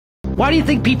Why do you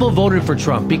think people voted for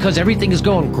Trump? Because everything is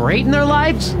going great in their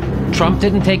lives? Trump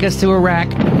didn't take us to Iraq.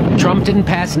 Trump didn't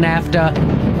pass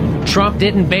NAFTA. Trump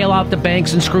didn't bail out the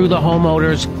banks and screw the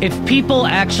homeowners. If people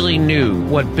actually knew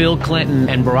what Bill Clinton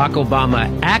and Barack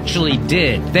Obama actually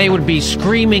did, they would be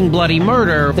screaming bloody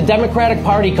murder. The Democratic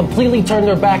Party completely turned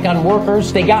their back on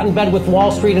workers. They got in bed with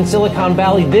Wall Street and Silicon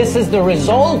Valley. This is the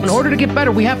result. In order to get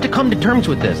better, we have to come to terms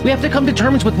with this. We have to come to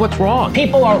terms with what's wrong.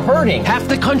 People are hurting. Half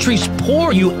the country's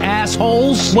poor, you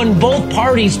assholes. When both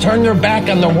parties turn their back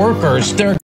on the workers, they're